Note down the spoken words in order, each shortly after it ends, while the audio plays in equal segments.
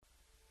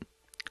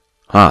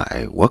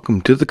Hi, welcome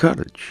to the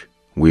cottage.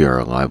 We are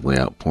a lively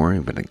outpouring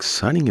of an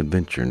exciting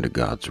adventure into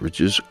God's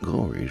riches,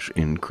 glories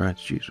in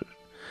Christ Jesus.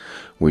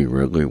 We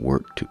regularly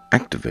work to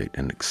activate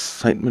an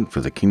excitement for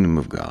the kingdom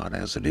of God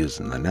as it is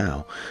in the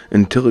now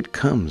until it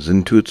comes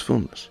into its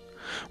fullness.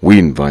 We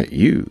invite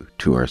you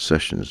to our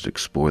sessions to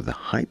explore the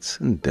heights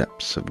and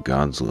depths of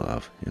God's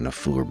love in a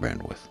fuller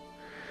bandwidth.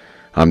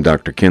 I'm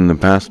Dr. Ken, the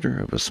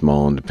pastor of a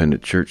small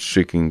independent church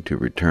seeking to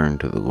return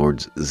to the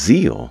Lord's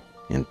zeal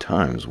in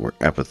times where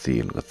apathy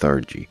and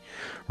lethargy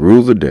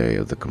rule the day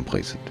of the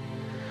complacent.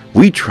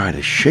 We try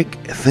to shake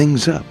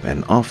things up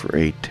and offer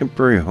a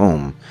temporary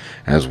home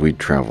as we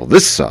travel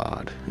this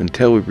sod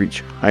until we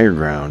reach higher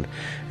ground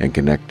and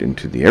connect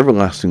into the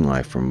everlasting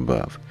life from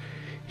above,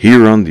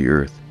 here on the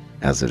earth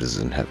as it is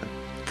in heaven.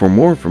 For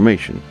more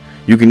information,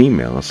 you can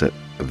email us at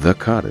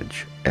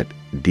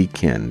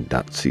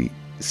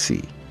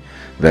thecottage@dken.cc.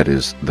 That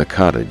is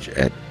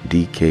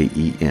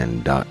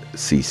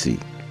thecottage@dken.cc.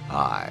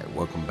 Hi,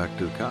 welcome back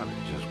to the cottage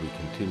as we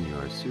continue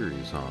our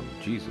series on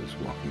Jesus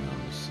walking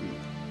on the sea.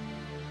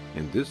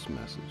 In this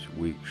message,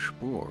 we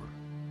explore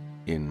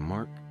in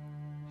Mark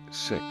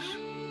 6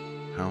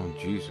 how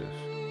Jesus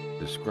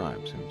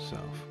describes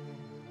himself.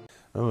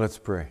 Well, let's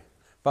pray.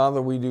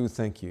 Father, we do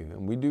thank you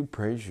and we do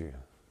praise you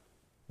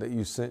that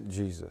you sent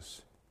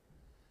Jesus.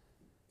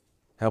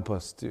 Help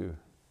us to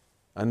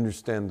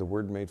understand the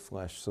Word made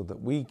flesh so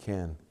that we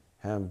can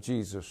have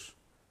Jesus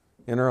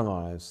in our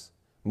lives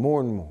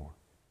more and more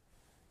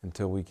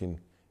until we can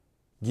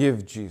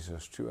give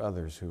Jesus to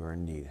others who are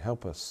in need.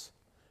 Help us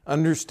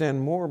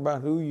understand more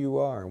about who you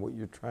are and what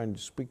you're trying to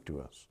speak to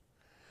us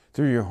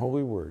through your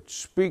holy word.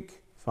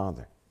 Speak,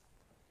 Father.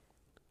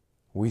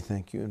 We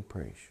thank you and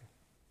praise you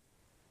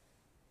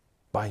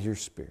by your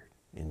Spirit.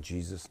 In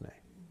Jesus' name,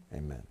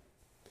 amen.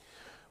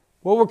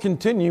 Well, we're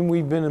continuing.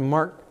 We've been in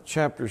Mark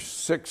chapter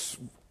 6,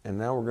 and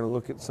now we're going to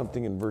look at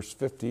something in verse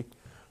 50.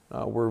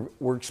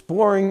 We're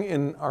exploring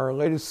in our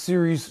latest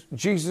series,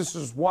 Jesus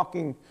is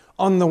walking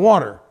on the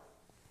water.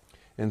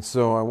 And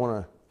so I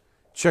want to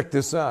check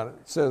this out.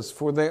 It says,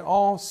 "For they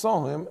all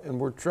saw him and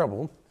were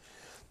troubled.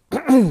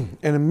 And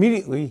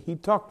immediately he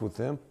talked with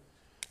them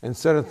and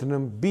said unto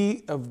them,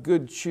 Be of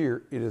good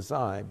cheer, it is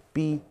I,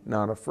 be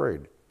not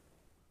afraid."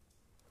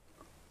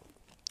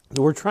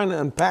 So we're trying to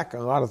unpack a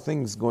lot of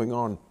things going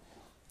on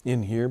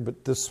in here,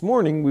 but this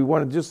morning we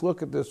want to just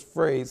look at this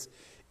phrase,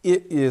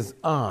 it is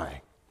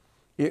I.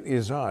 It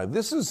is I.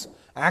 This is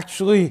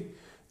actually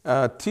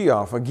tee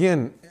off.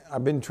 Again,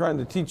 I've been trying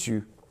to teach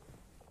you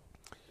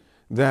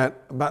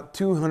that about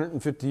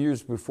 250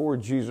 years before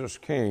Jesus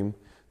came,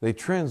 they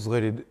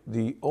translated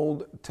the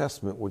Old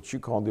Testament, what you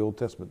call the Old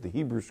Testament, the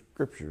Hebrew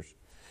Scriptures,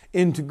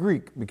 into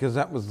Greek because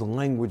that was the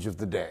language of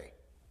the day.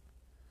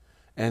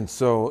 And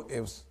so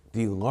it was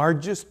the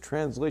largest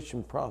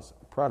translation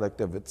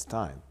product of its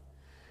time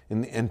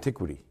in the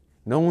antiquity.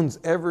 No one's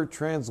ever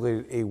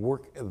translated a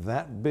work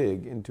that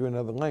big into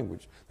another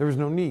language. There was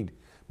no need.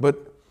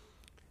 But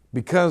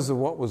because of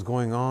what was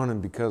going on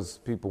and because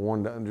people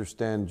wanted to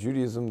understand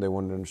Judaism, they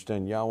wanted to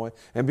understand Yahweh,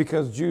 and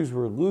because Jews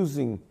were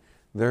losing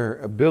their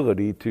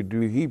ability to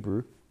do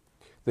Hebrew,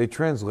 they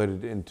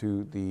translated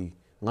into the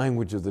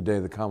language of the day,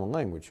 the common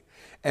language.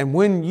 And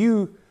when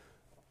you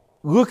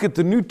look at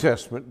the New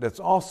Testament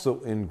that's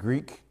also in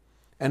Greek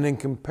and then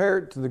compare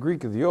it to the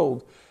Greek of the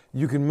Old,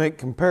 you can make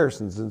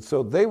comparisons. And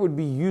so they would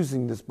be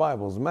using this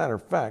Bible. As a matter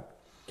of fact,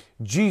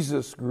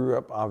 Jesus grew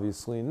up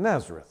obviously in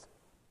Nazareth.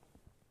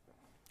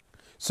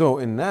 So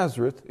in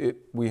Nazareth,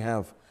 we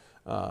have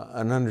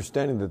an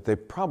understanding that they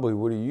probably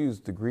would have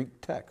used the Greek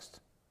text.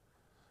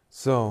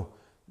 So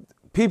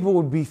people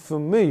would be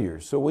familiar.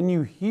 So when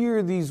you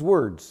hear these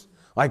words,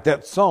 like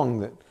that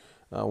song that,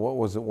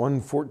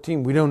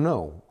 114, we don't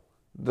know.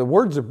 The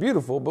words are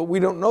beautiful, but we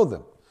don't know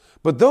them.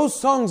 But those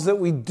songs that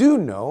we do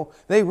know,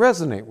 they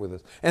resonate with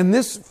us. And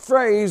this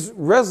phrase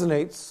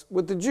resonates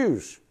with the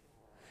Jews.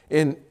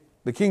 In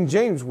the King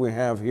James we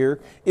have here,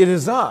 it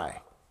is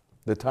I,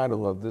 the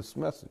title of this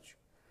message.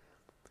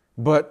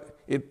 But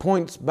it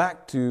points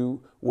back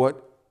to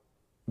what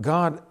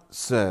God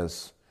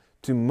says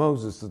to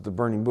Moses at the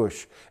burning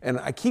bush. And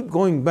I keep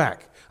going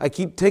back. I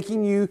keep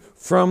taking you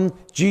from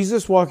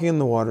Jesus walking in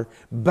the water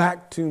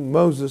back to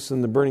Moses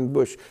in the burning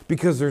bush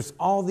because there's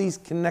all these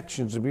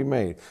connections to be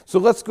made. So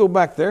let's go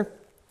back there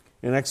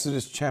in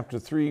Exodus chapter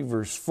 3,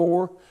 verse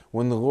 4,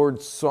 when the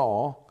Lord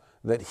saw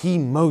that he,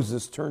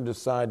 Moses, turned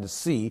aside to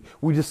see.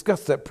 We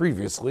discussed that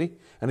previously.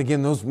 And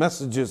again, those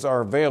messages are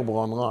available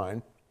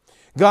online.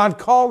 God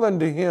called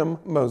unto him,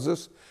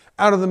 Moses,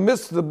 out of the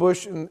midst of the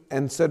bush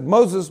and said,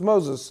 Moses,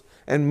 Moses.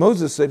 And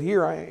Moses said,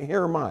 Here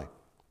am I.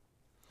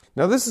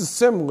 Now this is a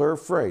similar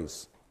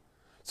phrase.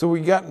 So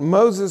we got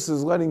Moses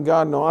is letting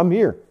God know, I'm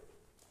here.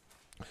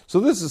 So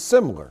this is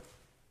similar.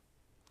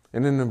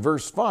 And then in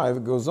verse 5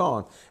 it goes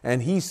on.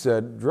 And he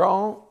said,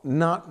 Draw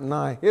not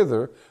nigh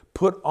hither,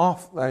 put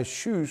off thy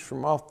shoes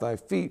from off thy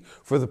feet,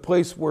 for the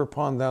place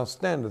whereupon thou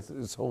standest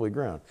is holy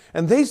ground.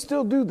 And they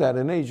still do that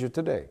in Asia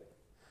today.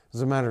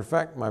 As a matter of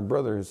fact, my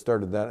brother has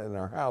started that in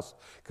our house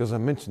because I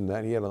mentioned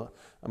that. He had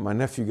My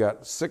nephew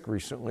got sick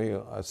recently,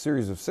 a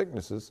series of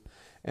sicknesses,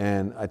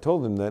 and I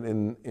told him that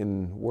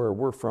in where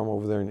we're from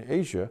over there in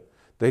Asia,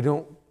 they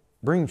don't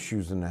bring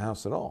shoes in the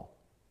house at all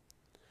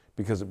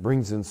because it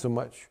brings in so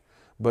much.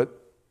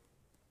 But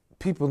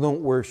people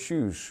don't wear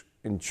shoes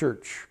in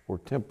church or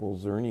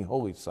temples or any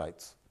holy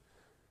sites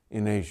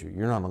in Asia.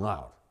 You're not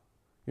allowed.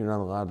 You're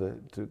not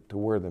allowed to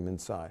wear them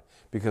inside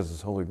because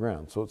it's holy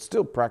ground. So it's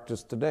still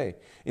practiced today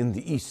in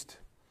the East.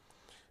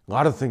 A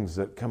lot of things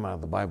that come out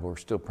of the Bible are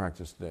still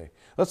practiced today.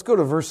 Let's go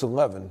to verse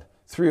 11,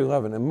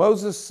 3:11. And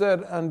Moses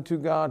said unto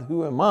God,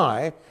 who am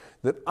I,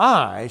 that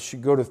I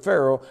should go to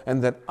Pharaoh,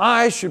 and that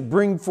I should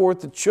bring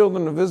forth the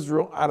children of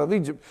Israel out of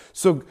Egypt?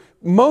 So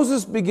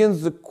Moses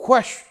begins to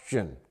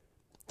question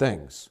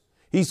things.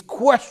 He's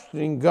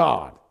questioning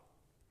God.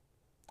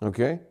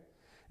 Okay?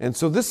 And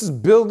so this is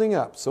building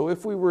up. So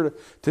if we were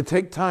to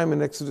take time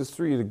in Exodus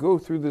 3 to go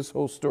through this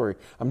whole story,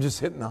 I'm just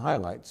hitting the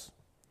highlights.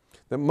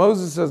 That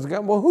Moses says to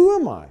God, well, who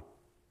am I?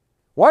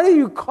 Why are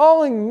you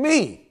calling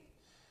me?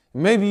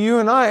 Maybe you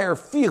and I are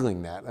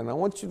feeling that. And I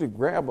want you to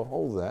grab a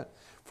hold of that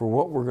for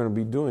what we're going to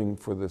be doing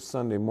for this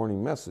Sunday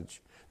morning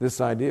message.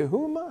 This idea,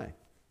 who am I?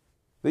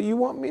 That you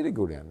want me to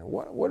go down there.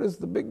 What is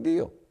the big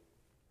deal?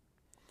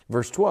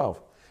 Verse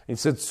 12. He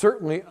said,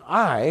 certainly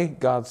I,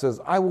 God says,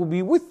 I will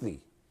be with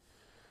thee.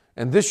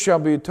 And this shall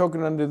be a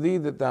token unto thee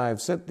that I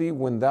have sent thee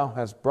when thou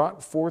hast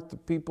brought forth the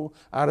people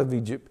out of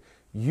Egypt.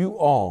 You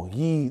all,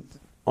 ye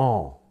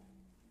all,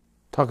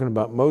 talking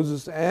about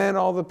Moses and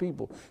all the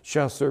people,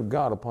 shall serve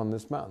God upon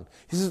this mountain.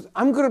 He says,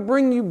 I'm going to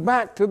bring you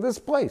back to this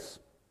place.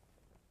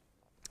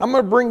 I'm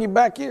going to bring you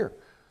back here.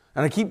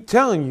 And I keep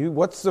telling you,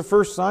 what's the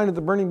first sign of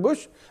the burning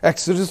bush?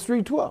 Exodus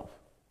 3:12.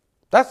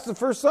 That's the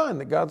first sign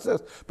that God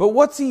says. But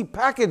what's he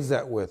packaged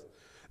that with?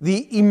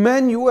 The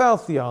Emmanuel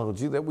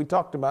theology that we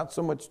talked about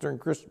so much during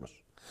Christmas.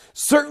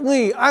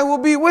 Certainly, I will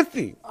be with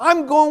thee.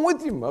 I'm going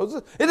with you,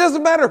 Moses. It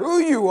doesn't matter who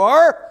you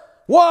are.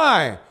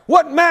 Why?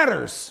 What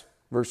matters?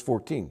 Verse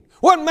 14.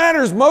 What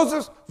matters,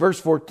 Moses? Verse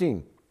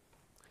 14.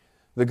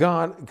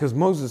 Because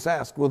Moses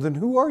asked, well, then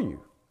who are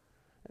you?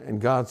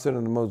 And God said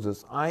unto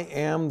Moses, I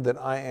am that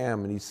I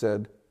am. And he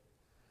said,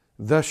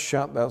 thus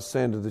shalt thou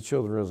say unto the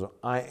children of Israel,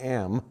 I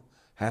am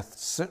hath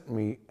sent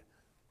me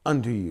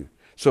unto you.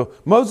 So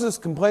Moses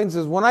complains,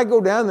 says, when I go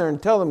down there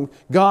and tell them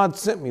God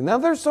sent me. Now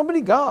there's so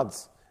many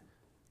gods.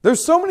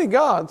 There's so many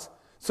gods.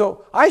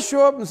 So I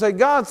show up and say,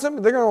 God sent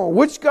me. They're going to go,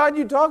 which God are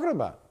you talking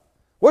about?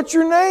 What's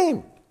your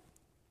name?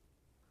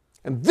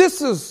 And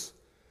this is,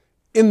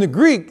 in the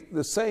Greek,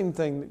 the same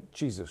thing that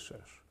Jesus says.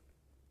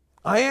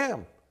 I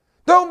am.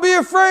 Don't be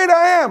afraid,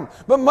 I am.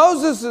 But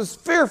Moses is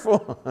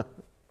fearful.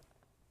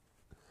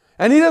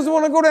 And he doesn't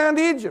want to go down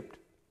to Egypt.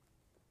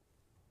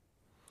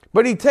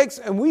 But he takes,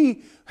 and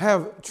we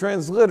have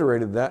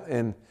transliterated that,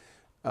 and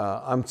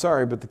I'm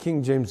sorry, but the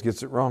King James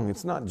gets it wrong.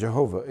 It's not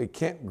Jehovah. It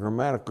can't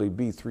grammatically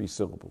be 3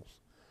 syllables.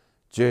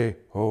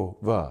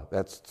 Jehovah.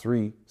 That's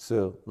 3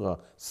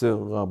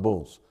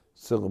 syllables.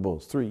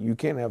 Syllables. 3. You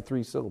can't have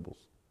 3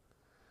 syllables.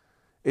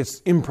 It's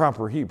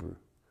improper Hebrew.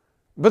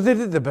 But they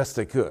did the best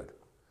they could.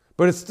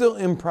 But it's still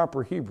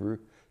improper Hebrew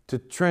to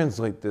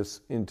translate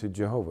this into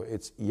Jehovah.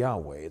 It's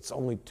Yahweh. It's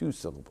only 2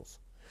 syllables.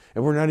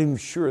 And we're not even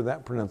sure of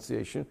that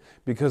pronunciation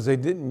because they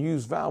didn't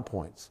use vowel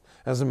points.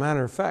 As a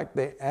matter of fact,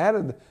 they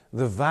added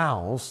the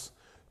vowels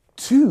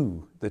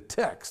to the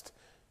text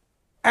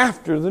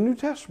after the New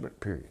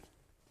Testament period.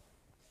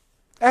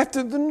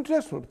 After the New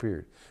Testament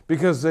period.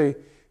 Because they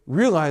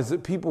realized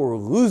that people were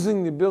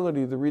losing the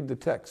ability to read the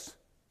text.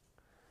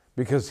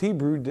 Because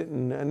Hebrew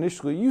didn't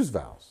initially use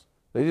vowels.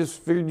 They just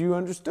figured you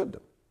understood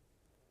them.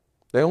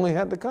 They only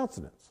had the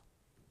consonants.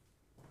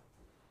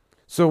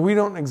 So we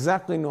don't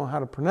exactly know how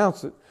to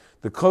pronounce it.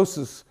 The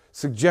closest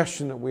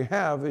suggestion that we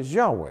have is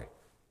Yahweh.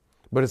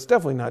 But it's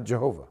definitely not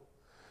Jehovah.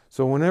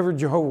 So whenever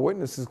Jehovah's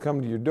Witnesses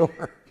come to your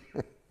door,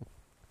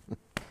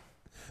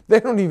 they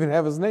don't even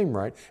have his name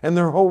right. And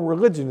their whole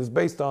religion is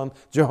based on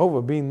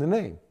Jehovah being the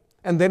name.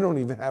 And they don't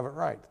even have it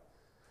right.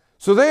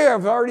 So they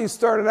have already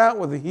started out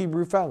with a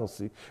Hebrew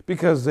fallacy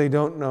because they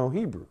don't know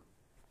Hebrew.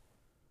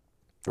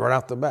 Right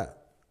off the bat.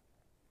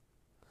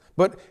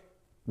 But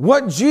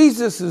what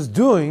Jesus is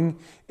doing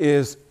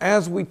is,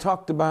 as we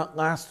talked about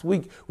last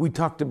week, we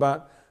talked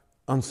about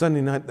on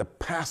Sunday night the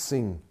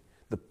passing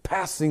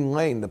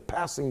lane, the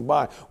passing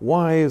by.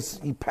 Why is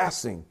he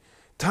passing?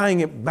 Tying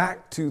it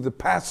back to the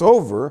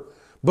Passover.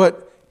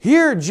 But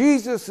here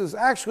Jesus is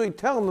actually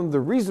telling them the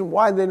reason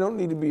why they don't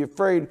need to be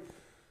afraid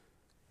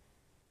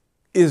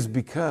is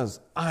because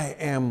I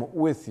am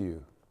with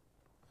you.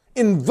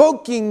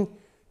 Invoking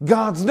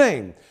God's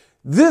name.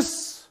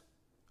 This,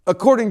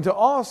 according to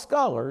all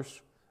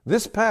scholars,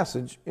 this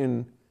passage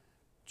in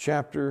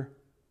chapter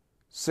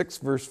 6,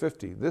 verse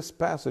 50, this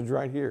passage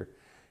right here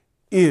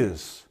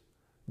is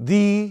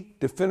the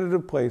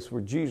definitive place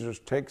where Jesus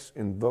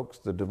invokes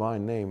the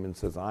divine name and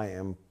says, I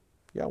am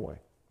Yahweh.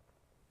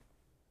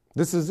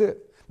 This is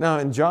it. Now,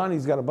 in John,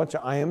 he's got a bunch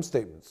of I am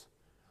statements.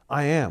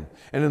 I am.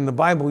 And in the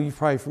Bible, you're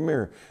probably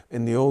familiar.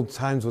 In the old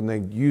times when they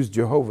used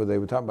Jehovah, they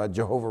would talk about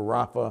Jehovah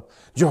Rapha,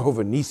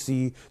 Jehovah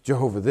Nisi,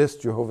 Jehovah this,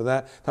 Jehovah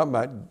that. Talking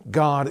about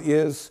God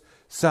is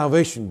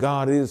salvation.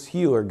 God is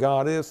healer.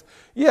 God is,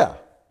 yeah.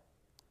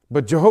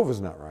 But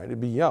Jehovah's not right.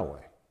 It'd be Yahweh.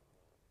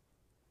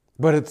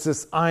 But it's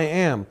this I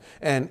am.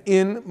 And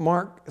in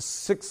Mark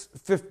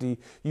 6:50,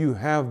 you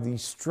have the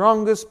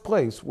strongest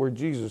place where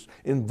Jesus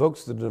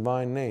invokes the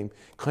divine name,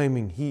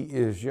 claiming he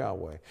is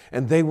Yahweh.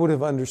 And they would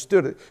have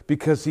understood it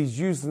because he's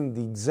using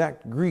the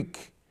exact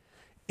Greek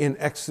in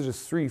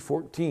Exodus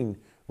 3:14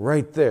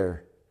 right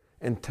there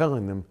and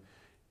telling them,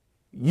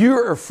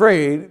 you're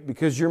afraid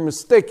because you're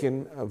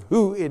mistaken of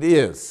who it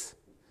is.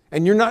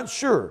 And you're not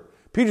sure.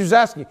 Peter's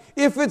asking,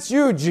 if it's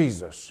you,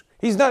 Jesus.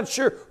 He's not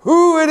sure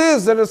who it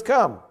is that has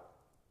come.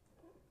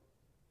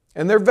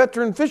 And they're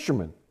veteran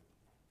fishermen.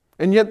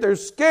 And yet they're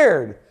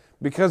scared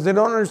because they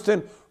don't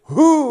understand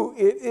who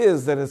it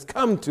is that has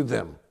come to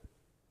them.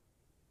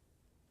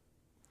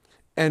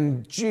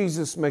 And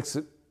Jesus makes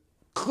it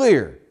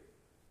clear.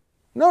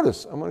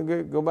 Notice, I'm going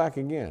to go back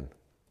again.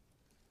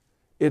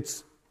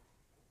 It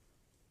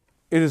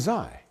is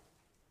I.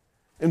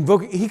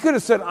 He could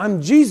have said,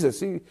 I'm Jesus.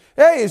 Hey,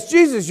 it's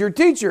Jesus, your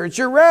teacher. It's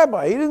your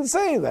rabbi. He didn't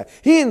say that.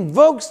 He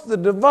invokes the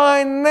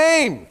divine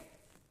name,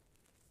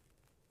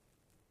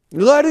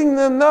 letting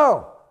them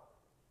know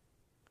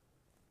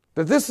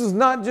that this is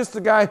not just a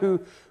guy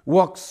who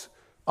walks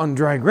on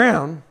dry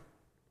ground.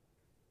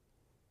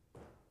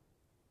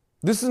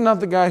 This is not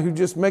the guy who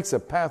just makes a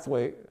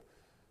pathway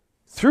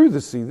through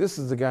the sea. This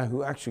is the guy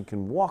who actually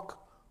can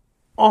walk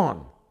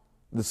on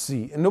the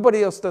sea. And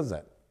nobody else does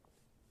that.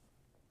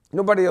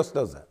 Nobody else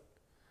does that.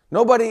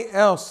 Nobody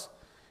else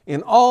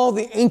in all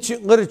the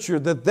ancient literature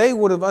that they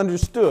would have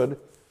understood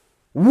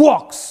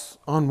walks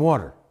on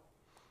water.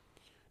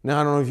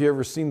 Now, I don't know if you've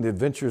ever seen The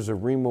Adventures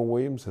of Remo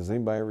Williams. Has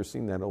anybody ever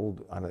seen that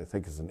old, I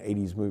think it's an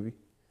 80s movie?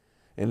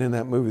 And in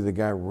that movie, the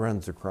guy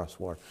runs across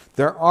water.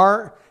 There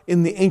are,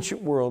 in the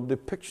ancient world,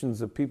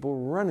 depictions of people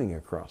running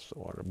across the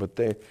water, but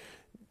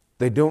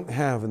they don't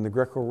have in the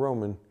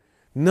Greco-Roman.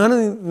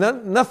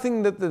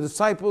 Nothing that the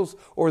disciples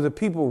or the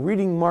people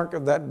reading Mark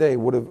of that day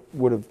would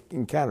have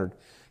encountered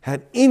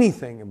had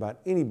anything about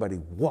anybody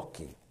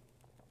walking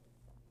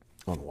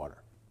on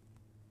water.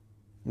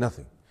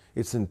 Nothing.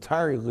 It's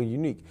entirely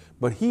unique.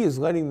 But he is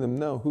letting them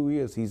know who he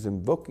is. He's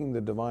invoking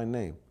the divine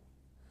name.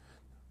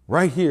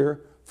 Right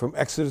here from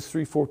Exodus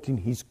 3:14,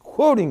 he's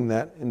quoting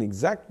that in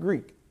exact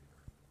Greek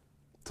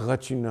to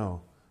let you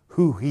know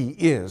who he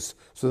is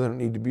so they don't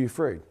need to be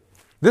afraid.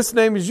 This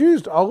name is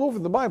used all over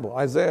the Bible.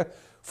 Isaiah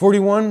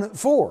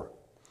 41:4.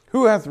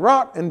 Who hath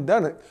wrought and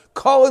done it,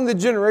 calling the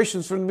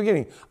generations from the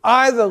beginning.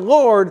 I, the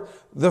Lord,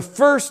 the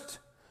first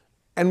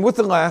and with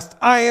the last,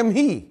 I am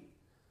he.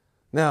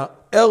 Now,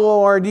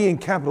 L-O-R-D in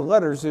capital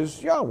letters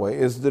is Yahweh,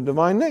 is the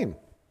divine name.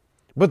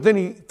 But then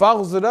he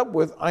follows it up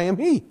with, I am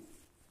he.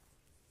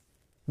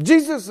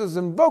 Jesus is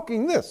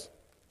invoking this.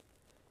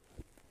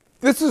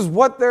 This is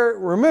what they're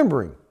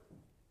remembering.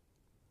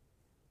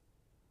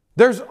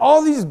 There's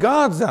all these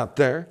gods out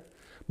there,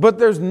 but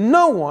there's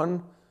no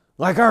one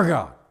like our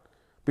God.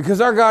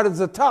 Because our God is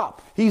the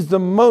top. He's the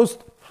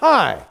most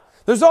high.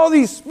 There's all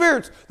these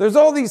spirits. There's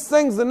all these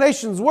things the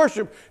nations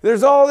worship.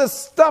 There's all this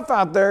stuff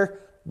out there,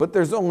 but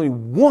there's only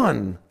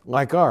one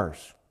like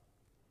ours.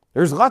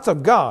 There's lots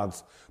of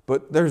gods,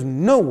 but there's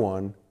no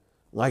one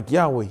like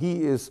Yahweh.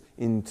 He is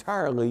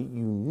entirely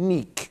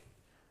unique.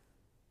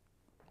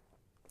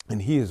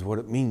 And he is what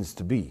it means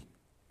to be.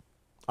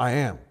 I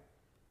am.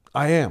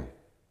 I am.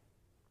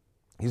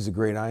 He's the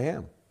great I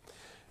am.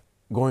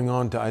 Going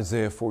on to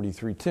Isaiah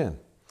 43:10.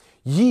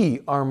 Ye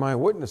are my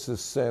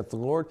witnesses, saith the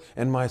Lord,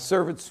 and my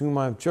servants whom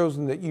I have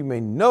chosen, that you may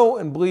know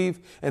and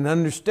believe and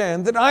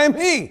understand that I am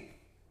he.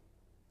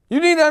 You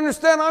need to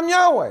understand I'm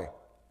Yahweh.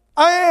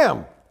 I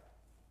am.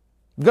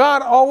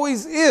 God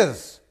always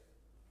is.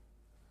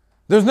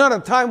 There's not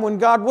a time when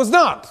God was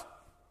not.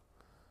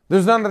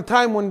 There's not a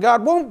time when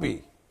God won't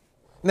be.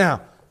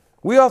 Now,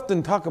 we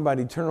often talk about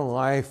eternal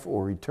life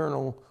or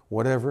eternal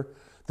whatever.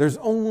 There's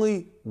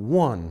only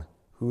one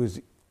who is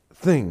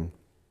thing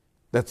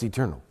that's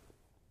eternal.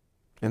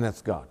 And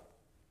that's God.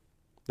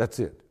 That's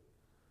it.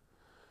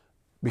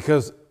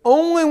 Because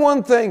only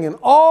one thing in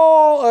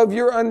all of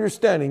your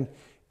understanding,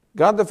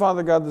 God the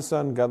Father, God the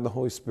Son, God the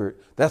Holy Spirit,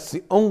 that's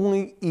the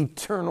only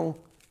eternal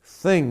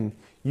thing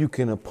you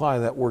can apply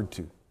that word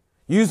to.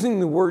 Using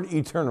the word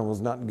eternal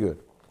is not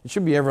good. It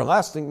should be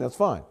everlasting, that's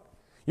fine.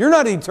 You're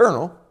not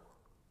eternal.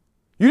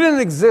 You didn't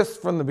exist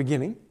from the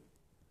beginning.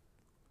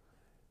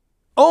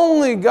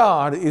 Only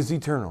God is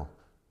eternal.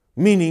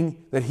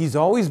 Meaning that he's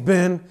always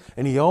been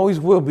and he always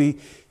will be.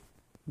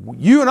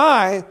 You and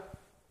I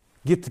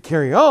get to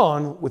carry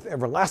on with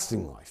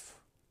everlasting life.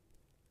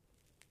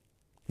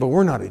 But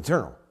we're not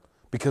eternal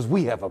because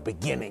we have a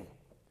beginning.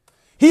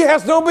 He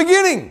has no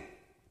beginning.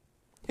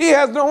 He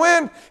has no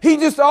end. He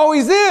just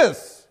always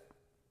is.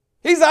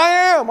 He's I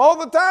am all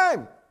the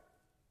time.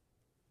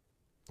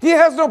 He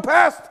has no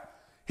past.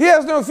 He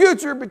has no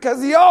future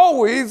because he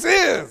always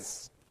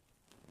is.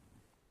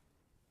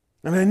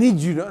 And I need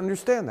you to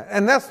understand that.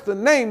 And that's the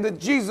name that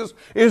Jesus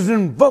is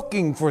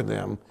invoking for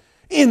them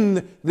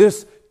in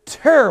this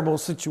terrible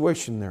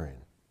situation they're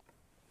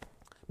in.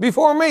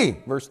 Before me,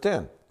 verse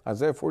 10,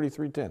 Isaiah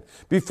 43:10.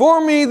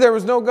 Before me there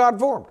was no God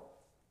formed.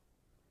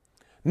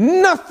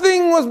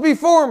 Nothing was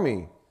before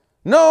me.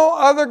 No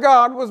other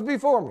God was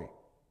before me.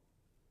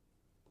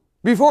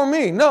 Before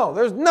me, no,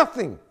 there's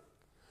nothing.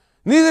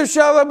 Neither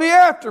shall there be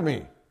after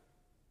me.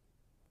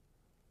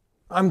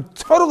 I'm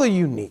totally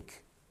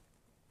unique.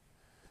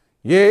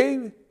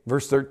 Yea,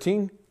 verse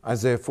 13,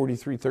 Isaiah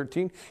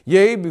 43:13.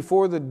 Yea,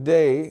 before the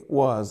day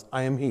was,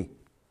 I am he.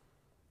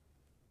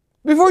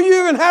 Before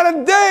you even had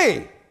a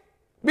day,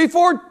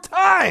 before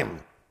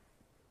time,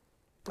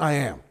 I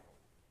am.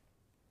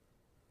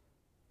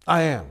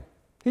 I am.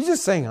 He's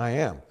just saying I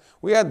am.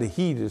 We add the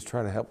he to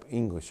try to help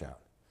English out.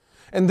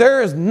 And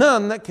there is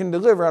none that can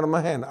deliver out of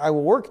my hand. I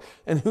will work,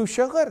 and who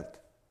shall let it?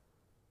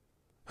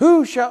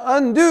 Who shall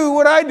undo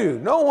what I do?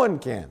 No one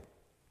can.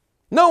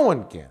 No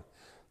one can.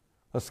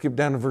 Let's skip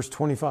down to verse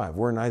 25.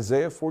 We're in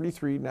Isaiah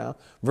 43 now,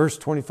 verse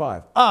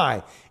 25.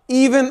 I,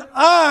 even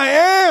I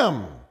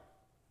am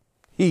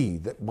he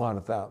that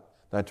blotteth out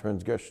thy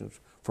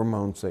transgressions for my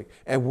own sake,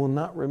 and will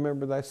not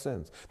remember thy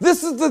sins.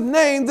 This is the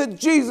name that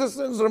Jesus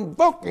is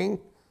invoking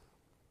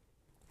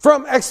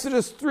from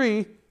Exodus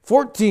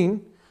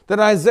 3:14 that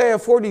Isaiah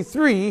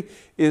 43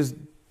 is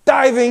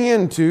diving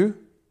into.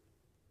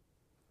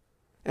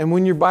 And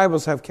when your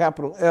Bibles have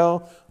capital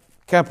L,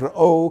 capital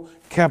O,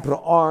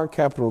 capital R,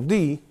 capital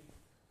D,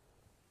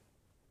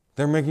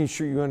 they're making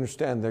sure you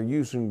understand they're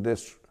using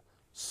this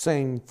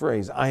same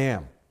phrase, I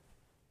am.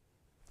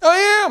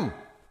 I am.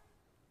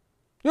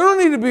 You don't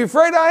need to be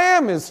afraid. I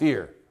am is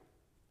here.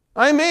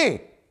 I'm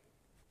me.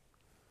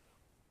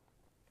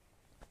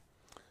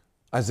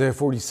 Isaiah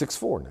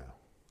 46:4 now.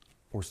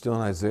 We're still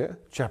in Isaiah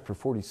chapter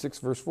 46,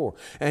 verse 4.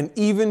 And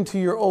even to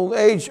your old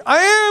age, I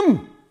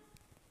am.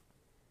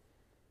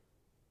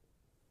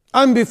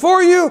 I'm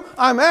before you.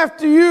 I'm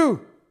after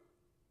you.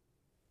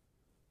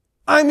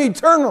 I'm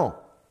eternal.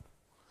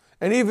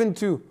 And even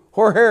to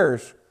hoar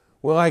hairs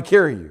will I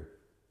carry you.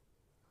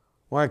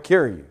 Will I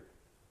carry you?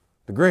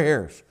 The gray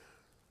hairs.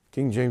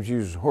 King James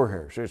uses hoar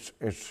hairs.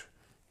 It's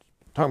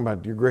talking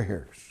about your gray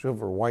hair,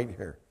 silver, white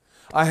hair.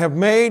 I have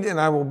made and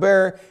I will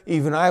bear,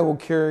 even I will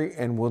carry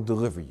and will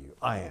deliver you.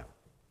 I am.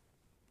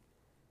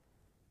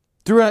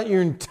 Throughout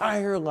your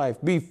entire life,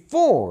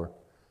 before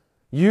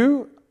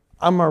you,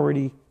 I'm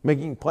already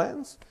making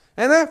plans.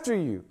 And after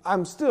you,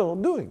 I'm still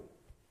doing.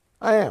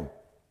 I am.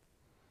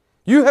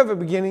 You have a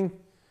beginning,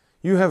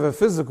 you have a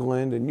physical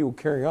end, and you'll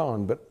carry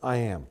on, but I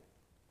am.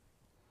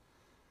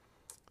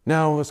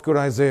 Now let's go to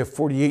Isaiah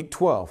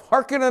 48:12.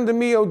 Hearken unto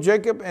me, O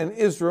Jacob and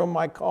Israel,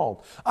 my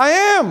called. I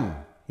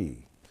am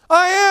he.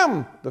 I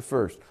am the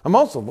first. I'm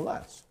also the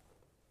last.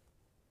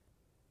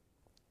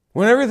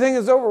 When everything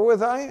is over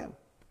with, I am.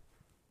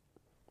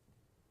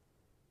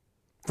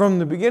 From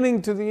the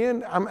beginning to the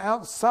end, I'm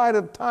outside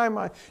of time.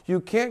 You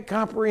can't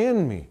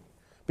comprehend me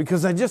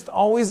because I just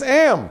always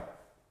am.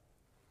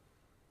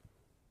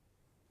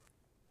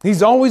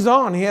 He's always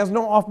on. He has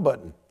no off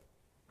button.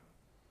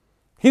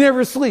 He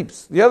never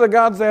sleeps. The other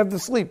gods, they have to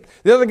sleep.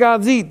 The other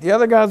gods eat. The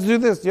other gods do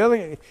this.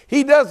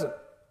 He doesn't.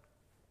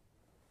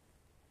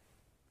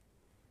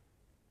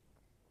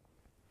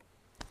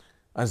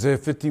 Isaiah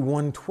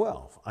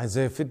 51:12.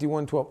 Isaiah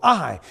 51:12.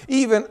 I,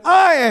 even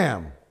I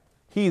am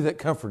he that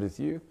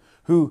comforteth you.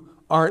 Who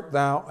art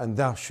thou, and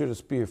thou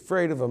shouldest be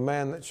afraid of a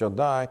man that shall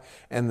die,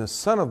 and the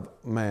son of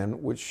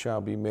man which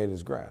shall be made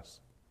as grass.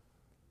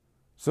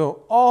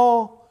 So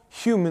all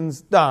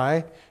humans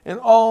die, and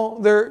all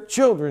their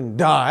children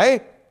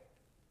die.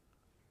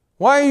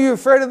 Why are you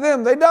afraid of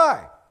them? They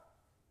die.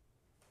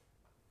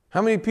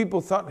 How many people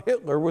thought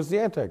Hitler was the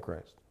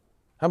Antichrist?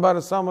 How about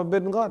Osama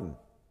bin Laden?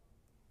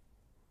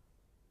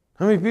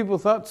 How many people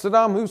thought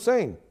Saddam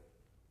Hussein?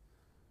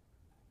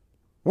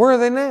 Where are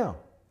they now?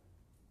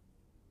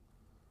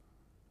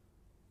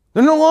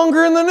 They're no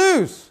longer in the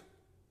news.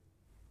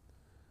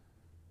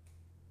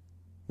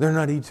 They're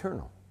not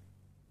eternal.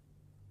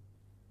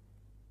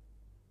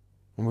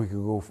 And we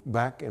could go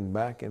back and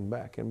back and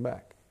back and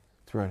back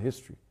throughout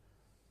history.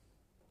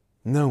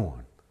 No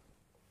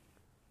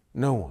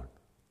one.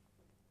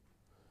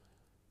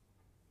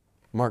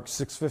 Mark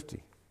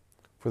 6:50.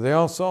 For they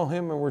all saw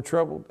him and were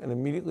troubled, and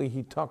immediately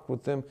he talked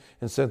with them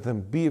and said to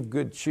them, be of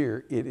good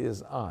cheer, it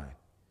is I.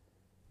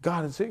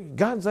 God's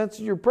answered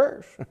your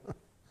prayers.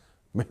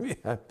 Maybe,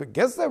 I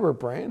guess they were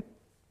praying.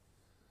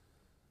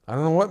 I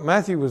don't know what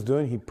Matthew was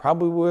doing. He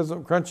probably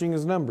wasn't crunching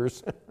his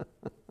numbers.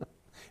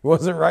 He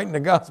wasn't writing the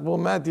Gospel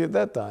of Matthew at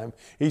that time.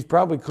 He's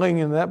probably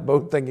clinging to that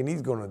boat thinking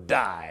he's going to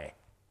die.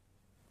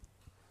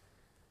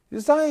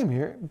 Yes, I am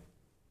here.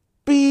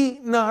 Be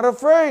not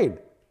afraid.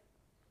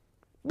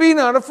 Be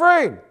not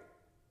afraid.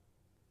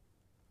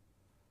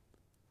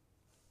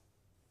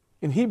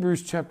 In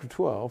Hebrews chapter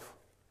 12,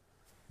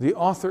 the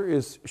author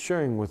is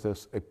sharing with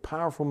us a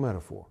powerful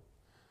metaphor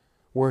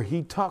where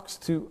he talks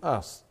to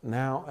us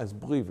now as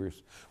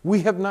believers.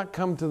 We have not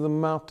come to the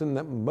mountain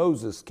that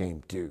Moses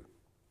came to.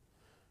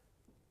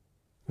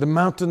 The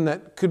mountain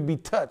that could be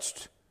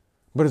touched,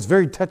 but it's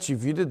very touchy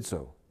if you did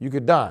so. You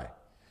could die.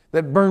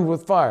 That burned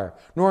with fire,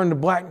 nor into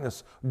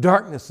blackness,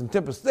 darkness, and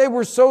tempest. They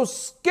were so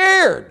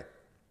scared.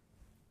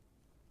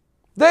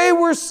 They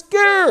were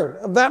scared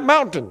of that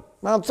mountain,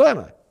 Mount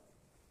Sinai.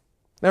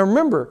 Now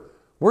remember,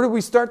 where did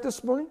we start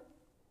this morning?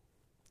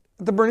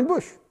 At the burning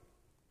bush.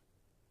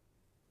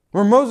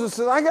 Where Moses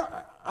says,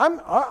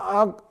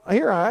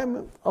 here I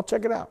am, I'll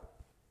check it out.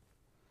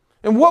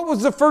 And what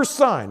was the first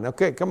sign?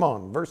 Okay, come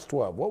on, verse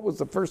 12. What was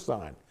the first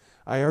sign?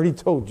 I already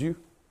told you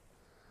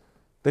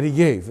that he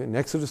gave in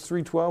Exodus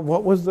 3:12.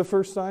 What was the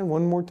first sign?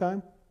 One more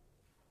time.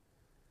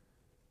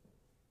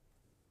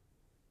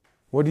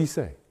 What did he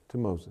say to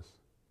Moses?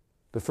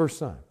 The first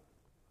sign.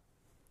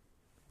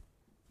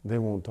 They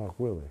won't talk,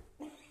 will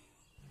they?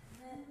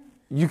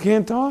 You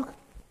can't talk?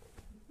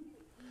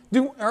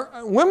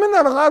 Are women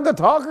not allowed to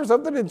talk or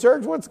something in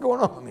church? What's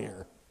going on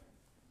here?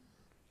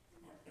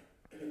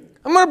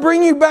 I'm going to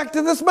bring you back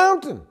to this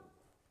mountain.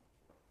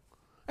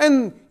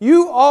 And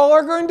you all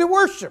are going to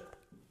worship.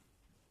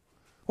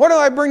 Why do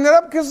I bring that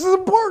up? Because it's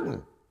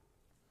important.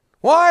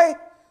 Why?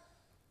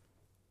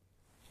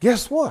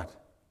 Guess what?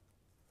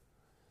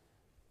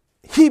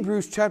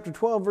 Hebrews chapter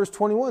 12, verse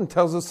 21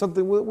 tells us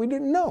something that we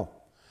didn't know.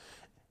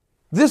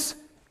 This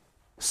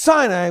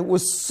Sinai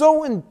was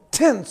so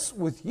intense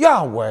with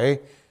Yahweh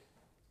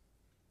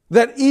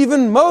that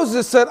even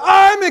Moses said,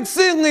 I'm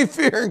exceedingly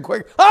fearing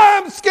quick.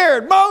 I'm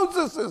scared.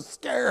 Moses is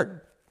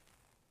scared.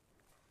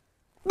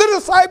 The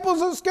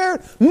disciples are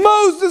scared.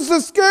 Moses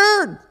is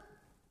scared.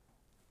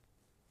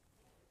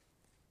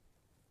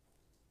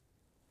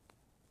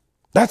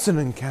 That's an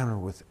encounter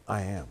with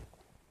I am.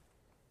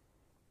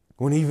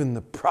 When even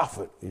the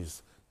prophet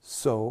is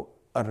so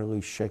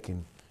utterly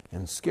shaken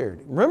and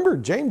scared. Remember,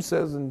 James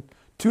says in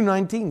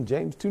 2:19,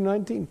 James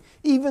 2:19,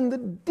 even the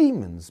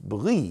demons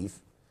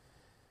believe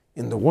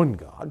in the one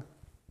God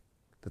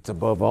that's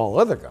above all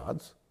other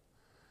gods,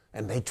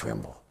 and they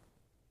tremble.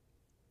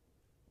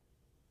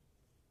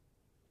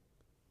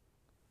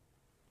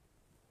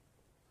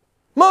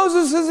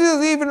 Moses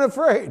is even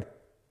afraid.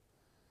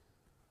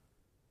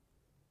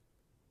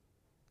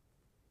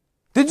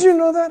 Did you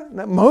know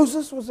that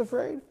Moses was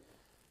afraid?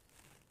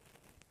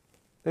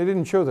 They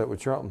didn't show that with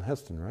Charlton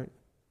Heston, right?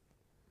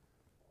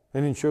 They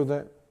didn't show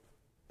that.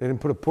 They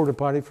didn't put a porta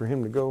potty for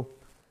him to go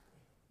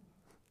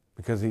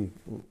because he,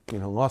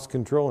 lost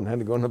control and had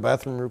to go in the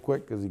bathroom real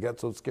quick because he got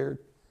so scared.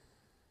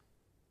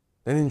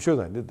 They didn't show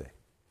that, did they?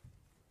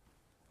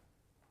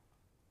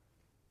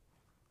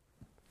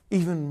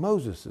 Even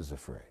Moses is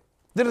afraid.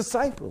 The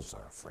disciples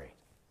are afraid.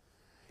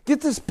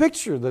 Get this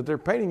picture that they're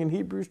painting in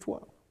Hebrews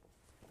 12.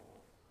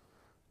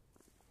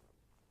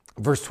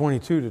 Verse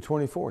 22 to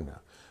 24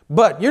 now.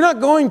 But you're not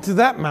going to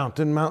that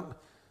mountain, Mount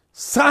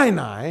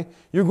Sinai.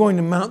 You're going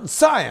to Mount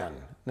Zion.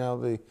 Now,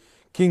 the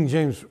King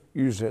James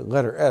uses a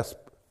letter S,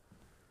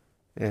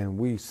 and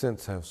we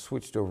since have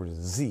switched over to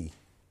Z.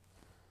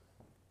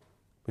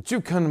 But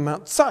you come to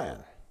Mount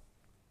Zion.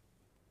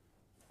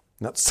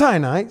 Not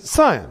Sinai,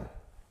 Zion.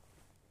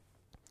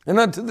 And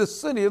unto the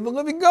city of the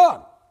living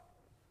God.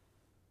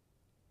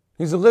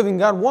 He's a living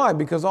God. Why?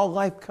 Because all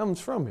life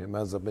comes from him,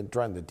 as I've been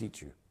trying to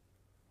teach you.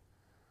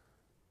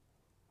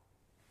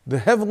 The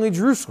heavenly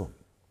Jerusalem.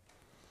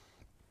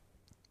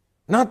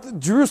 Not the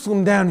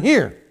Jerusalem down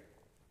here,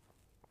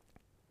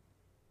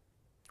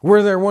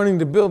 where they're wanting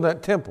to build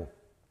that temple.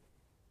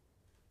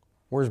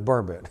 Where's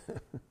Barb at?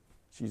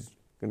 She's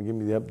going to give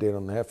me the update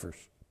on the heifers.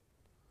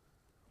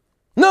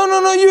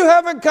 No, you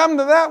haven't come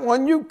to that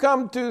one. You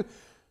come to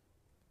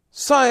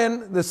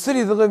Zion, the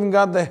city of the living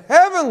God, the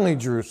heavenly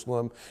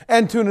Jerusalem,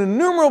 and to an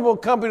innumerable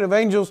company of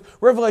angels,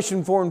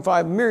 Revelation 4 and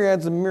 5,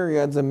 myriads and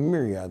myriads and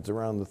myriads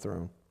around the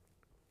throne.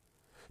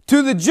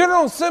 To the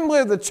general assembly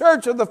of the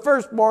church of the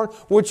firstborn,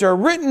 which are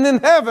written in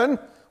heaven.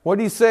 What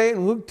did he say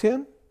in Luke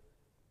 10?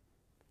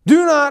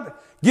 Do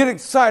not get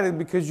excited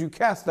because you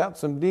cast out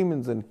some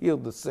demons and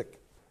healed the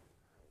sick.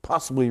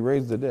 Possibly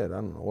raised the dead. I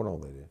don't know what all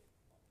they did.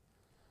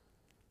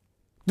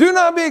 Do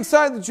not be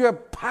excited that you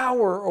have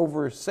power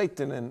over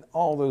Satan and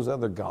all those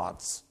other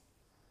gods,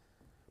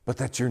 but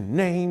that your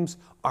names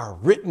are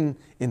written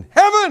in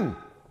heaven.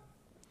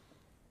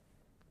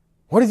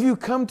 What have you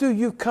come to?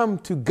 You've come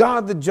to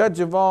God, the judge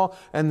of all,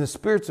 and the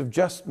spirits of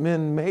just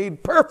men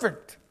made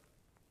perfect.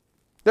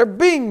 They're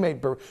being made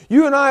perfect.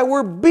 You and I,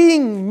 we're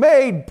being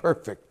made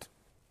perfect.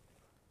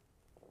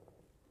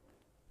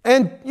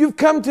 And you've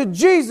come to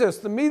Jesus,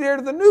 the mediator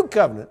of the new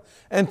covenant,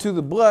 and to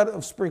the blood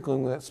of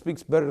sprinkling that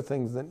speaks better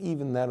things than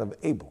even that of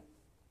Abel.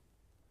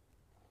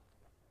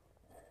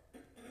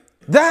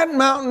 That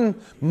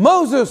mountain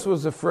Moses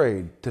was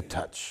afraid to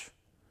touch.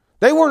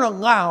 They weren't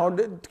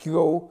allowed to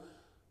go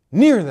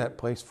near that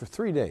place for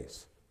 3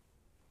 days.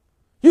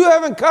 You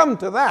haven't come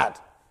to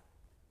that.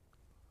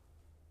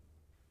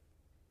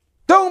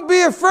 Don't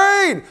be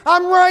afraid.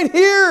 I'm right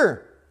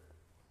here.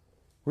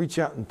 Reach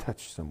out and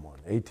touch someone.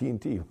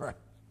 AT&T, right?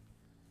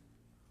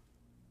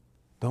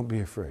 Don't be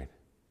afraid.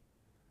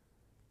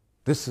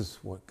 This is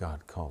what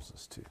God calls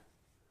us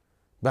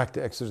Back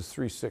to Exodus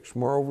 3:6.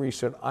 Moreover, he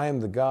said, I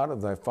am the God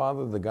of thy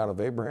father, the God of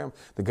Abraham,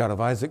 the God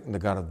of Isaac, and the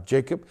God of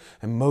Jacob.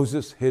 And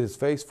Moses hid his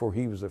face, for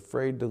he was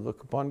afraid to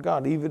look upon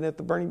God. Even at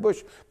the burning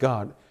bush,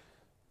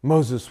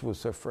 Moses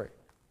was afraid.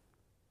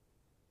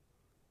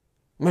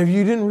 Maybe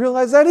you didn't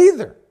realize that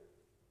either.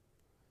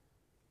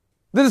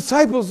 The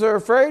disciples are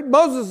afraid.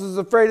 Moses is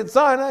afraid at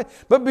Sinai.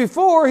 But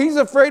before, he's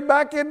afraid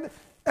back in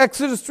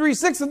Exodus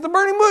 3:6 at the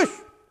burning bush.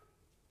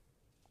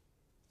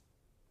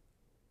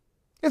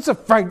 It's a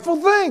frightful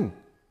thing.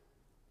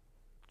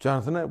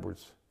 Jonathan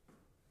Edwards.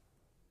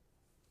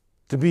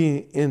 To be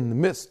in the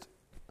midst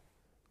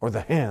or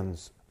the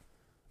hands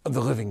of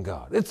the living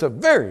God. It's a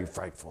very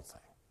frightful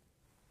thing.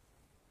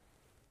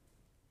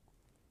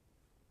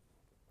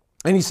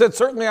 And he said,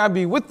 certainly I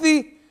be with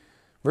thee.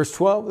 Verse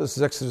 12, this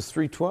is Exodus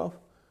 3:12.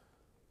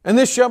 And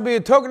this shall be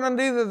a token unto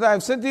thee that I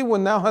have sent thee.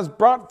 When thou hast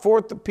brought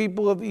forth the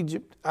people of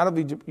Egypt, out of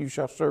Egypt, you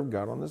shall serve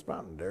God on this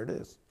mountain. There it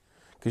is.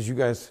 Because you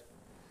guys,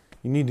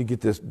 you need to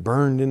get this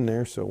burned in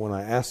there, so when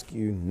I ask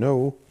you,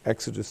 know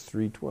Exodus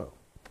 3:12.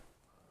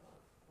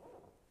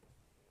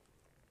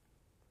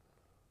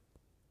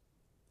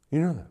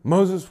 You know that.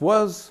 Moses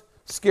was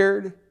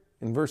scared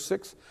in verse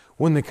 6.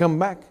 When they come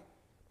back,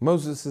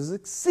 Moses is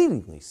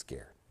exceedingly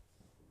scared.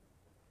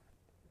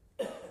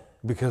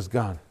 Because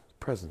God's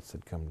presence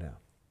had come down.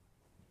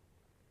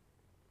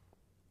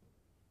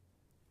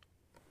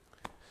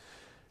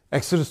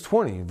 Exodus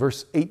 20,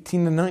 verse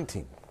 18 to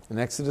 19. In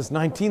Exodus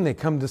 19, they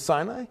come to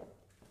Sinai.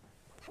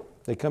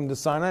 They come to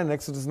Sinai in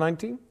Exodus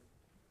 19.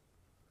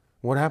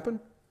 What happened?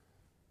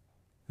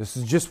 This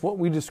is just what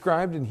we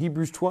described in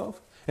Hebrews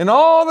 12. And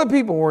all the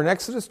people were in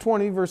Exodus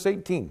 20, verse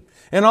 18.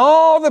 And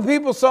all the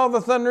people saw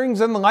the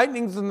thunderings and the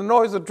lightnings and the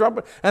noise of the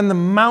trumpet and the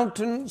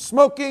mountain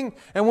smoking.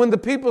 And when the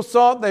people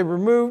saw it, they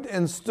removed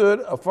and stood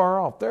afar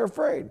off. They're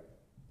afraid.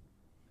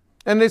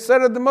 And they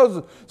said unto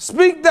Moses,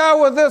 speak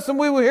thou with us and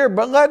we will hear,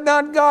 but let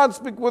not God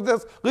speak with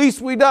us, lest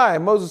we die.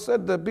 And Moses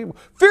said to the people,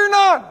 fear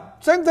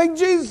not. Same thing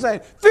Jesus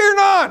said, fear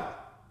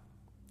not.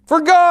 For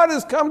God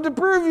is come to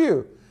prove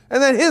you,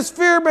 and that his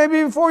fear may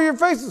be before your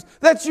faces,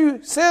 that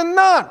you sin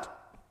not.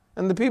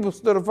 And the people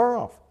stood afar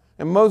off.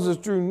 And Moses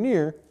drew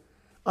near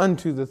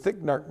unto the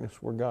thick darkness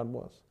where God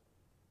was.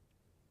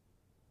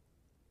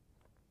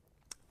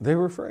 They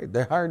were afraid.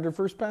 They hired their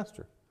first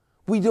pastor.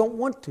 We don't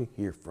want to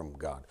hear from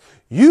God.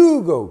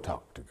 You go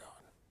talk to God.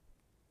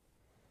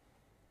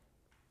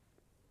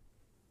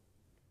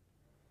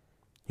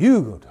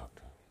 You go talk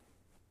to him.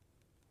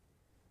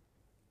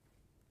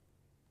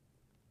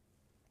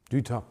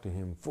 Do talk to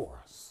him for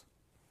us.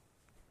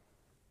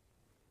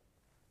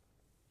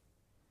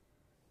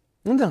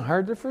 And they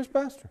hired their first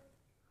pastor.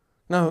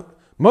 Now,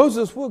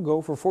 Moses will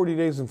go for 40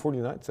 days and 40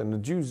 nights, and the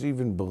Jews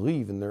even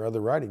believe in their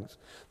other writings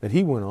that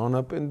he went on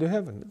up into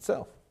heaven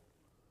itself.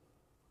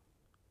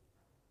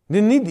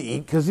 Didn't need to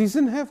eat because he's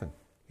in heaven.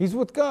 He's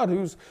with God,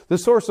 who's the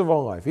source of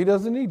all life. He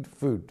doesn't need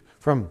food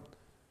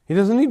he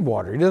doesn't need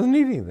water. He doesn't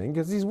need anything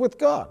because he's with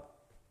God.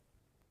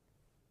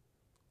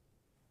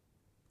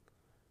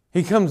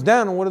 He comes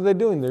down, and what are they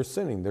doing? They're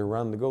sinning. They're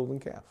around the golden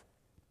calf.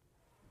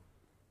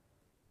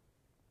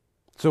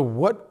 So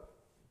what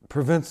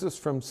prevents us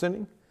from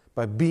sinning?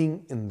 By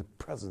being in the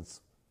presence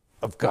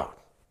of God.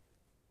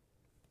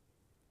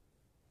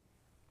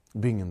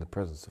 Being in the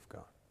presence of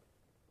God.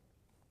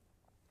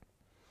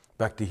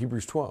 Back to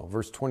Hebrews 12,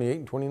 verse 28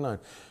 and 29.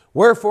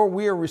 Wherefore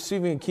we are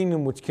receiving a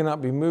kingdom which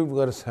cannot be moved.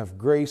 Let us have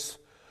grace,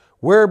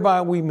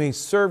 whereby we may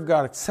serve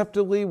God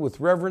acceptably with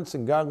reverence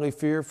and godly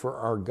fear, for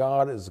our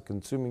God is a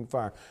consuming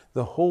fire.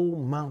 The whole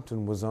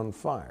mountain was on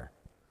fire.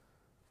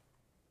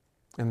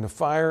 And the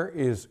fire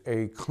is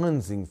a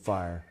cleansing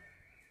fire.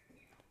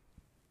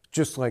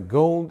 Just like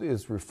gold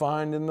is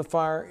refined in the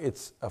fire,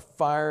 it's a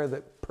fire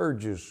that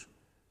purges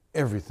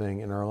everything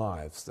in our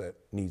lives that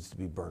needs to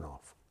be burned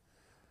off.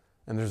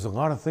 And there's a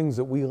lot of things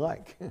that we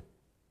like.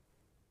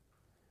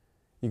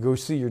 You go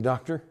see your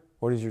doctor.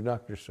 What does your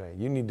doctor say?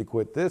 You need to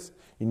quit this.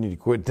 You need to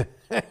quit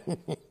that.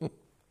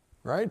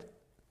 Right?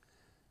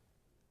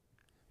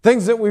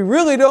 Things that we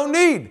really don't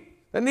need.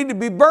 That need to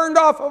be burned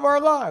off of our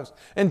lives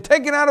and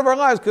taken out of our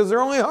lives because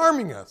they're only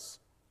harming us.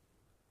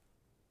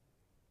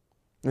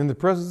 In the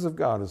presence of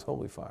God is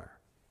holy fire.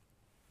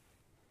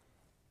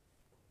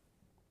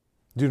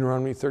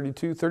 Deuteronomy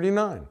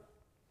 32:39.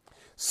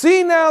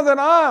 See now that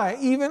I,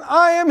 even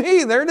I am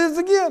he. There it is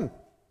again.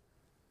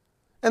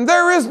 And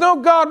there is no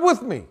God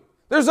with me.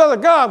 There's other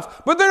gods,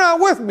 but they're not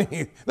with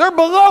me. They're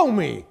below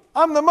me.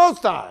 I'm the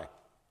Most High.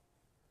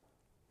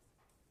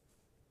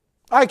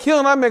 I kill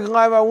and I make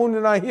alive, I wound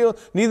and I heal.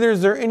 Neither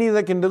is there any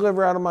that can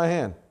deliver out of my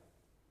hand.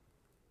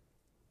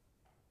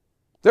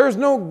 There's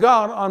no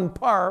God on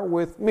par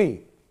with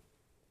me.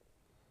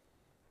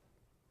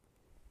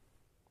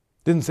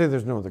 Didn't say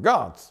there's no other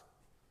gods.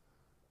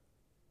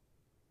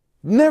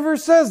 Never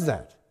says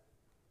that.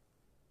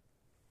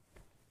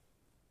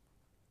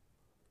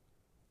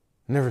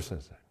 Never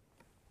says that.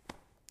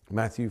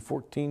 Matthew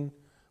 14,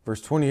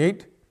 verse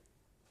 28.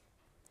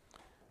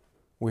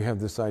 We have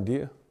this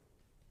idea.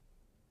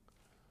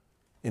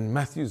 In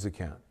Matthew's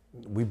account,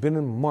 We've been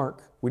in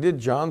Mark. We did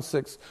John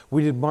 6.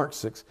 We did Mark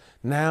 6.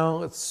 Now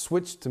let's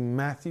switch to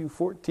Matthew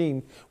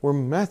 14, where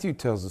Matthew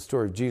tells the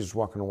story of Jesus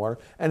walking on water.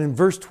 And in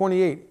verse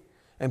 28,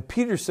 and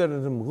Peter said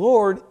unto him,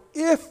 Lord,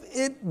 if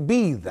it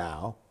be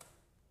thou,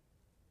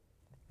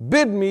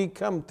 bid me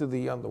come to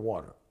thee on the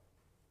water.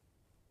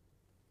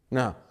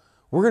 Now,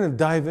 we're going to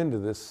dive into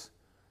this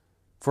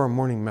for our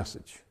morning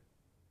message.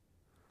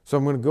 So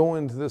I'm going to go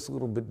into this a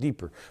little bit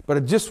deeper. But I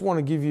just want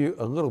to give you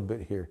a little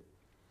bit here.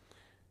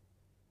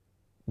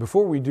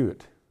 Before we do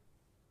it,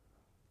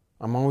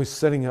 I'm always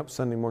setting up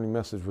Sunday morning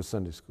message with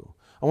Sunday school.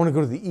 I want to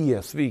go to the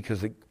ESV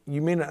because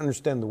you may not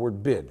understand the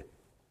word bid.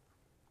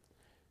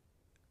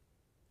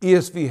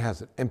 ESV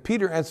has it. And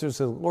Peter answered and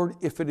said, Lord,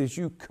 if it is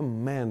you,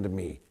 command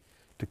me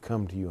to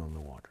come to you on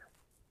the water.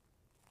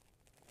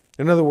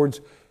 In other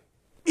words,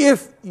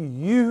 if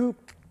you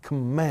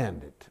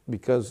command it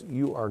because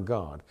you are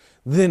God,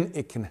 then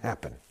it can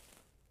happen.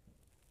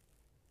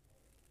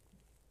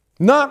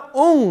 Not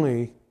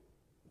only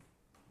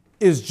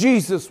is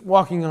Jesus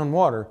walking on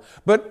water,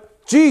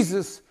 but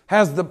Jesus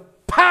has the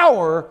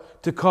power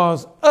to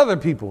cause other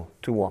people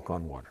to walk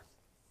on water.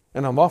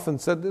 And I've often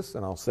said this,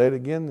 and I'll say it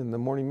again in the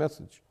morning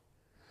message.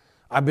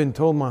 I've been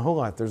told my whole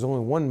life there's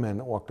only one man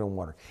that walked on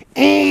water.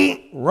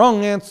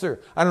 Wrong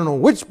answer. I don't know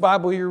which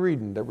Bible you're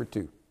reading. There were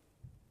two.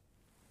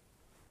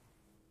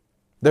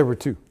 There were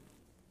two.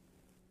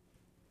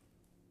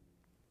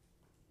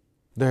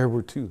 There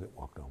were two that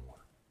walked on water.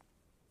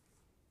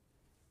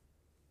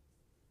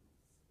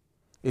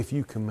 If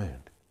you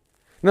command.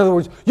 In other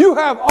words, you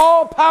have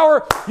all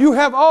power, you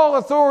have all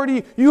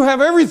authority, you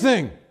have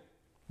everything.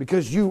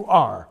 Because you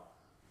are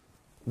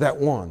that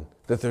one,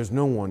 that there's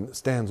no one that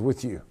stands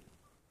with you.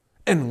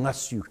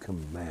 Unless you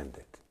command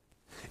it.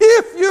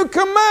 If you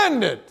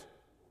command it,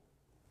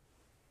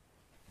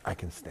 I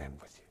can stand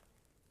with you.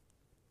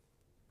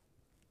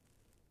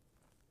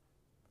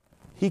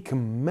 He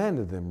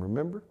commanded them,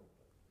 remember?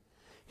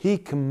 He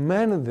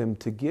commanded them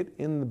to get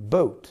in the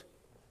boat.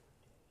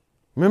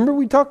 Remember,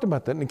 we talked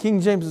about that, and the King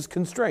James is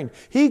constrained.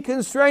 He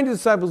constrained his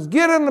disciples,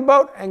 get in the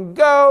boat and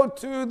go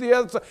to the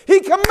other side. He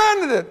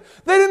commanded it.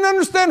 They didn't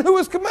understand who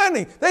was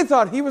commanding. They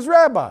thought he was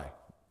rabbi.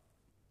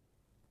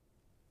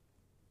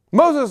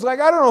 Moses is like,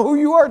 I don't know who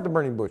you are at the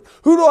burning bush.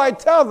 Who do I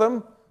tell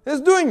them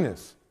is doing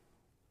this?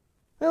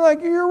 They're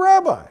like, you're a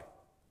rabbi.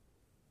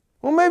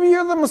 Well, maybe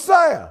you're the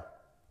Messiah.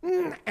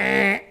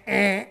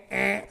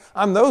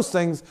 I'm those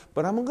things,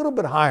 but I'm a little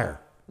bit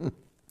higher.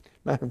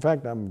 Matter of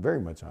fact, I'm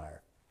very much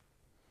higher.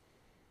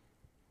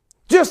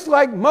 Just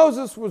like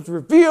Moses was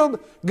revealed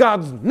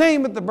God's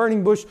name at the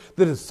burning bush,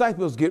 the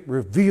disciples get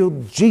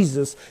revealed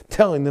Jesus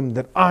telling them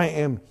that I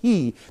am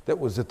he that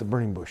was at the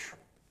burning bush.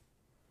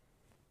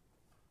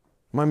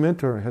 My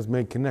mentor has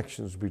made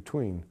connections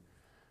between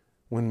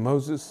when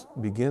Moses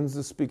begins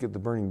to speak at the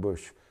burning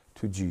bush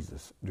to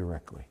Jesus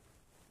directly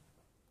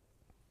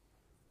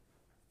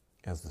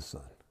as the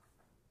Son.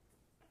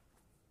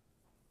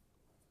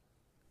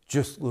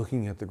 Just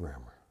looking at the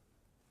grammar.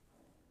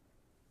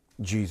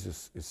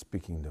 Jesus is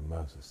speaking to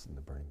Moses in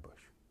the burning bush.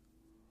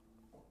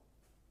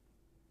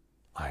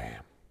 I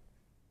am.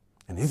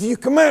 And if you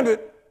command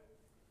it,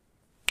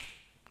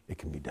 it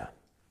can be done.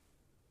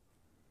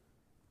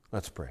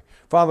 Let's pray.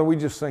 Father, we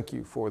just thank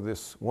you for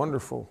this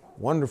wonderful,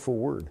 wonderful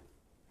word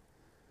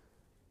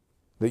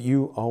that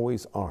you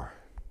always are.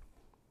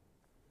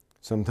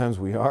 Sometimes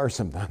we are,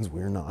 sometimes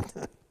we're not.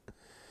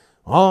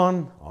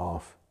 On,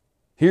 off.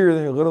 Here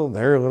they're a little,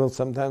 there a little.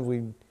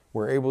 Sometimes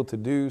we're able to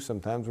do,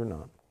 sometimes we're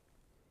not.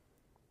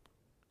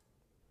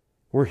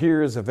 We're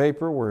here as a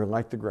vapor, we're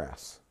like the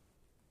grass.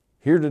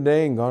 Here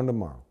today and gone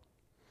tomorrow.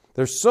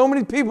 There's so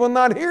many people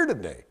not here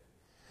today.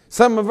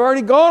 Some have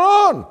already gone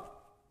on.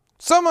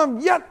 Some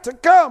have yet to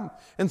come.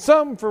 And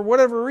some, for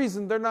whatever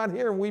reason, they're not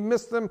here and we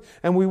miss them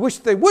and we wish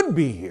they would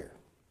be here.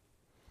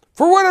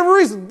 For whatever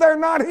reason, they're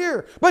not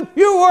here. But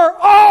you are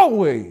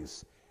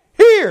always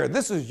here.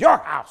 This is your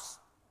house.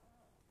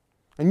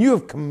 And you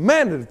have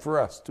commanded for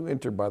us to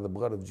enter by the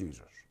blood of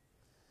Jesus.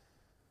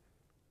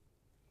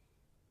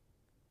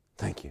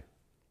 Thank you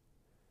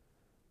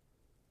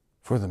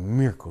for the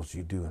miracles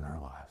you do in our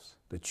lives,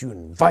 that you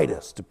invite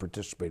us to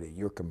participate at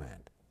your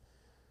command.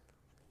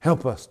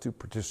 Help us to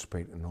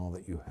participate in all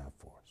that you have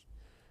for us.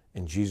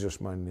 In Jesus'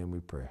 mighty name we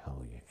pray.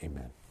 Hallelujah.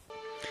 Amen.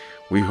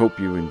 We hope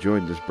you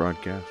enjoyed this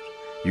broadcast.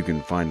 You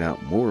can find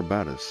out more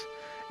about us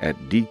at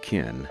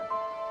dken.cc.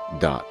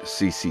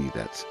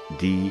 That's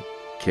DKEN.cc.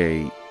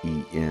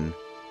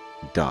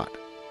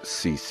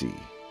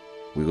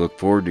 We look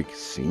forward to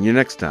seeing you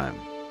next time.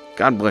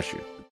 God bless you.